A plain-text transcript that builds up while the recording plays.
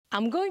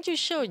I'm going to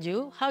show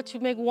you how to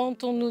make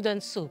wonton noodle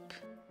soup.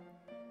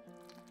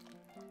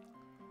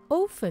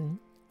 Often,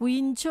 we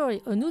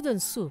enjoy a noodle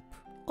soup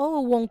or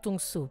a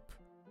wonton soup.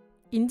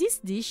 In this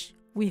dish,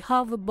 we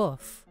have a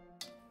broth.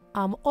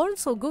 I'm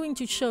also going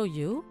to show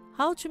you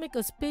how to make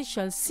a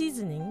special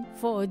seasoning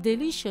for a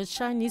delicious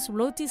Chinese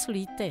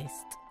rotisserie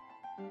taste.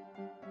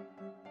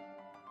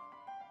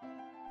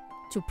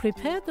 To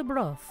prepare the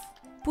broth,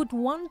 put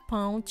 1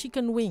 pound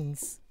chicken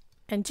wings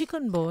and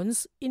chicken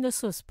bones in a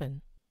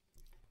saucepan.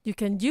 You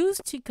can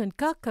use chicken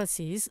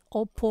carcasses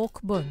or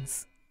pork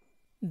bones.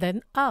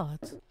 Then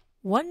add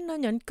 1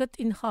 onion cut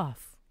in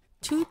half,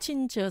 2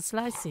 ginger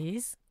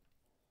slices,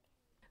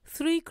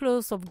 3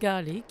 cloves of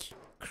garlic,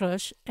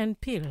 crushed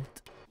and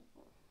peeled,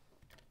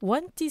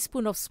 1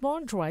 teaspoon of small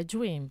dried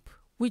shrimp,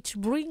 which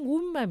bring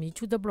umami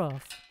to the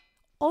broth.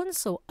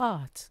 Also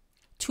add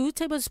 2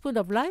 tablespoons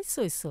of light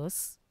soy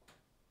sauce,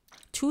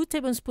 2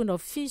 tablespoons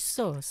of fish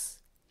sauce,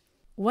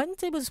 1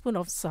 tablespoon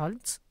of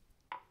salt,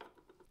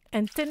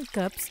 and 10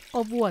 cups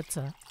of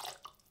water.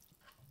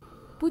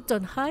 Put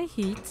on high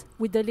heat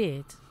with the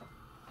lid.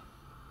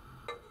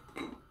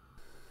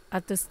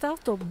 At the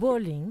start of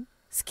boiling,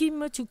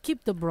 skimmer to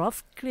keep the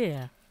broth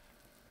clear.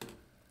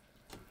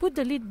 Put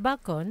the lid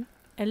back on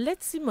and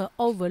let simmer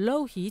over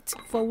low heat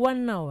for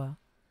 1 hour.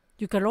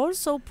 You can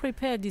also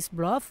prepare this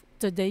broth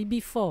the day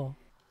before.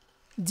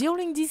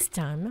 During this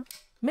time,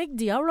 make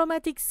the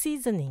aromatic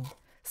seasoning.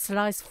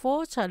 Slice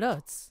 4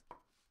 shallots.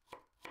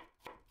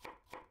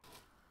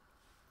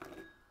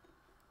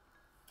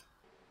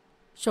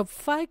 Chop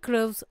 5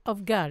 cloves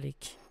of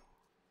garlic.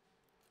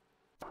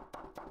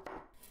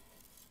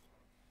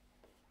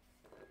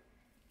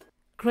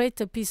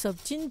 Grate a piece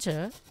of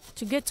ginger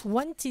to get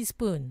 1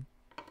 teaspoon.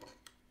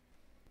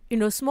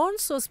 In a small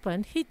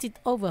saucepan heated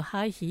over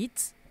high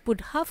heat, put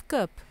half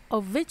cup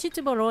of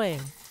vegetable oil.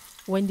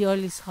 When the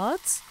oil is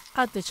hot,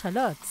 add the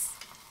shallots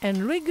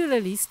and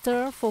regularly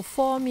stir for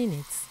 4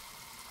 minutes.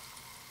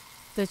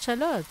 The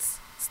shallots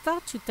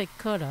start to take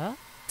color,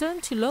 turn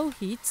to low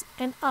heat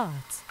and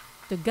add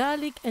the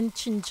garlic and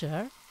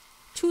ginger,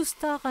 2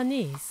 star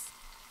anise,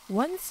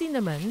 1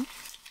 cinnamon,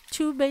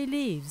 2 bay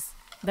leaves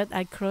that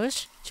I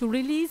crush to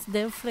release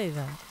their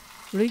flavor.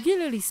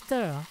 Regularly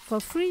stir for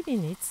 3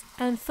 minutes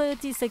and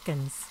 30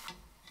 seconds.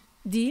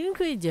 The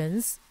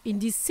ingredients in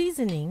this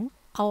seasoning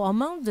are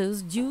among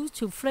those used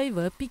to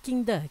flavor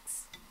Peking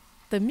ducks.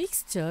 The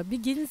mixture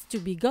begins to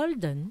be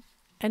golden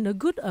and a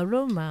good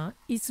aroma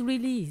is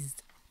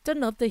released.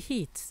 Turn off the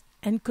heat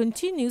and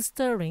continue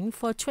stirring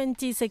for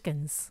 20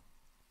 seconds.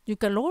 You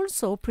can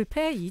also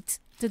prepare it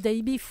the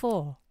day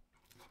before.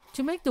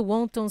 To make the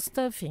wonton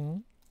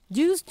stuffing,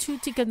 use 2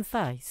 chicken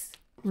thighs.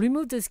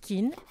 Remove the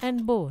skin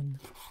and bone.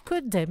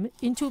 Cut them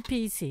into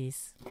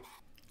pieces.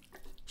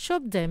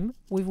 Chop them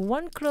with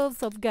 1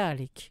 clove of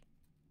garlic.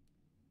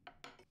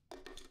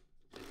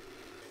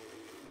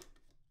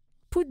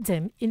 Put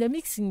them in a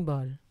mixing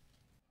bowl.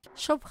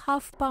 Chop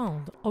 ½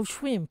 pound of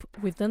shrimp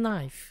with a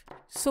knife,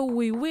 so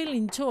we will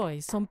enjoy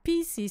some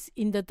pieces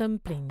in the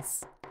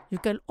dumplings. You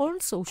can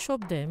also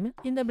chop them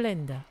in a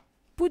blender.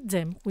 Put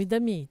them with the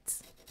meat.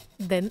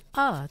 Then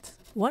add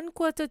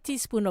 1/4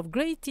 teaspoon of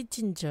grated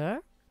ginger,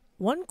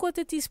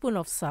 1/4 teaspoon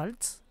of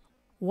salt,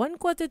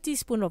 1/4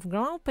 teaspoon of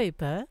ground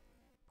pepper,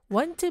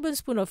 1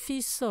 tablespoon of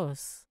fish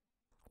sauce,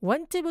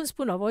 1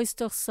 tablespoon of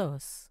oyster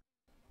sauce,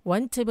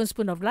 1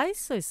 tablespoon of light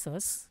soy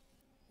sauce,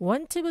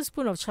 1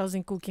 tablespoon of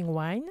Shaoxing cooking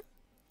wine,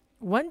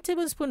 1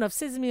 tablespoon of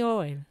sesame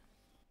oil,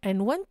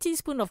 and 1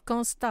 teaspoon of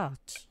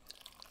cornstarch.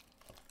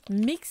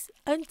 Mix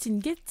until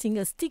getting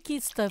a sticky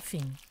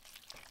stuffing.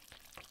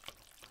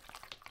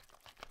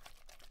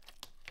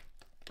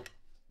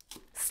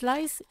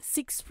 Slice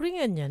 6 spring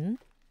onions.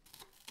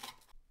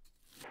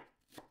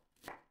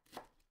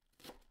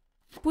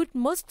 Put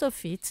most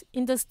of it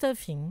in the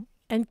stuffing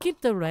and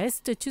keep the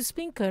rest to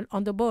sprinkle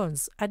on the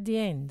bones at the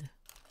end.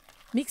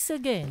 Mix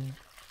again.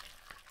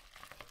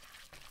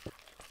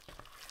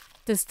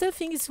 The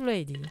stuffing is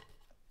ready.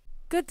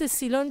 Cut the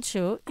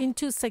cilantro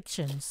into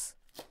sections.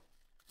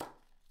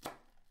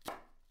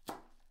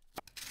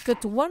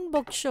 Cut 1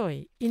 bok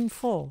choy in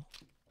 4.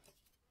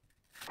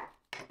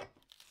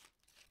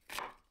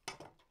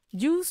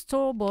 Use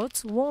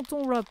store-bought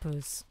wonton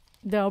wrappers.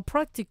 They are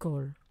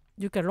practical.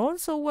 You can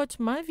also watch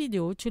my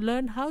video to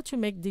learn how to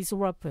make these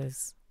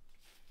wrappers.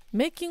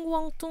 Making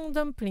wonton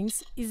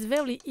dumplings is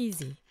very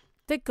easy.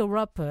 Take a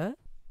wrapper,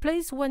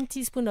 place 1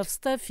 teaspoon of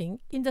stuffing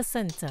in the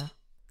center.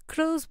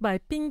 Close by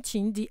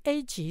pinching the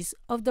edges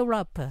of the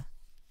wrapper.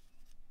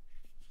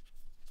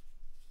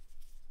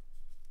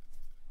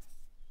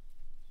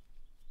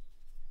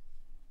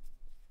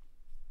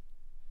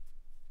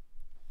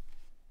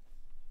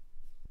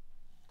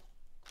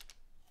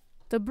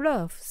 The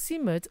broth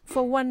simmered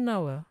for 1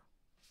 hour.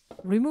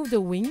 Remove the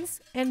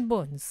wings and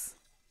bones.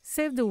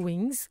 Save the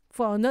wings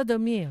for another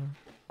meal.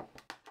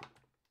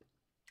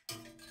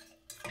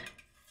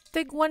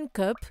 Take 1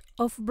 cup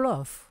of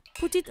broth.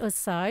 Put it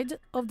aside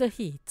of the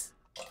heat.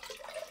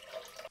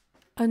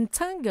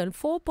 Untangle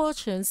 4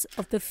 portions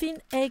of the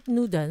thin egg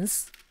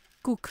noodles.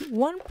 Cook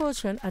 1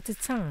 portion at a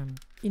time.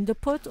 in the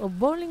pot of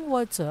boiling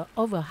water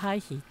over high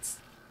heat.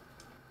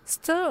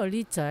 Stir a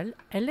little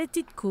and let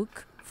it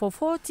cook for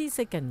 40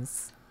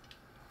 seconds.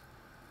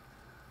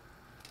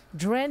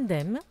 Drain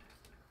them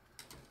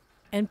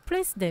and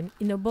place them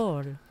in a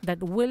bowl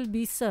that will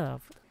be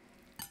served.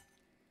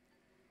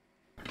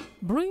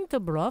 Bring the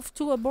broth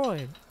to a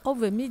boil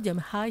over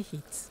medium-high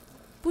heat.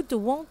 Put the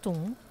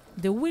wonton.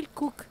 They will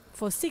cook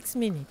for 6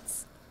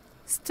 minutes.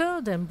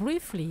 Stir them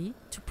briefly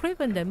to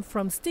prevent them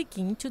from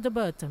sticking to the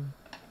bottom.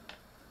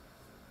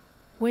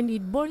 When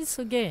it boils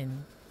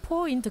again,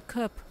 pour in the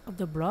cup of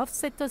the broth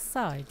set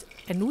aside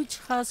and which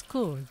has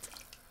cooled,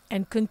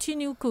 and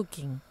continue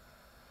cooking.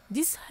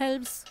 This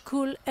helps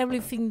cool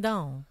everything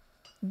down.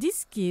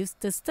 This gives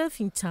the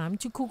stuffing time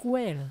to cook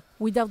well,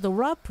 without the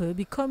wrapper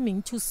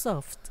becoming too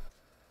soft.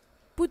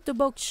 Put the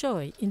bok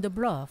choy in the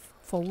broth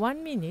for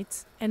 1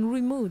 minute and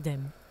remove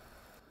them.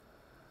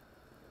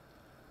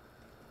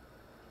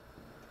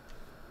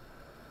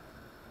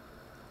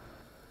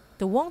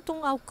 The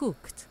wontons are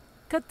cooked.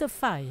 Cut the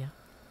fire.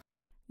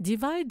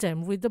 Divide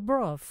them with the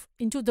broth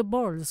into the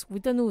bowls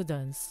with the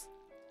noodles.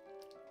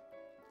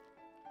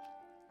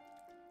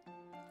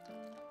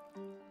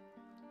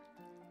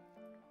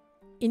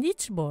 In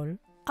each bowl,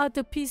 add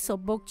a piece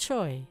of bok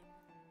choy,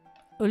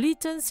 a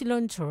little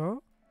cilantro,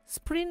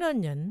 spring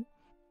onion,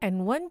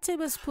 and 1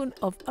 tablespoon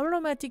of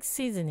aromatic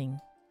seasoning.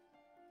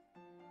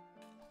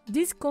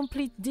 This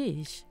complete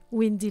dish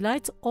will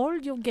delight all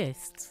your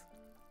guests.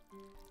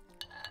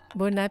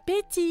 Bon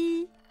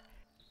appétit!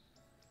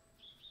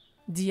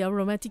 The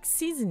aromatic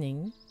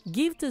seasoning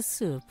gives the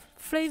soup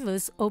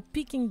flavors of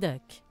Peking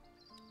duck.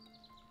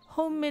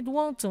 Homemade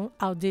wontons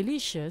are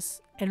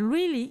delicious and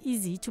really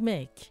easy to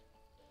make.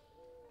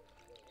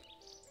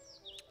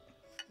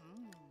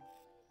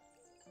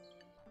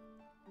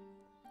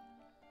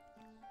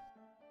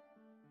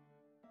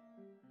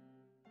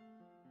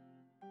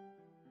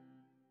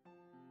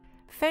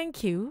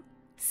 Thank you.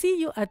 See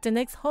you at the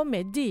next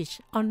homemade dish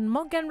on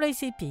Morgan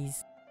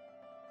Recipes.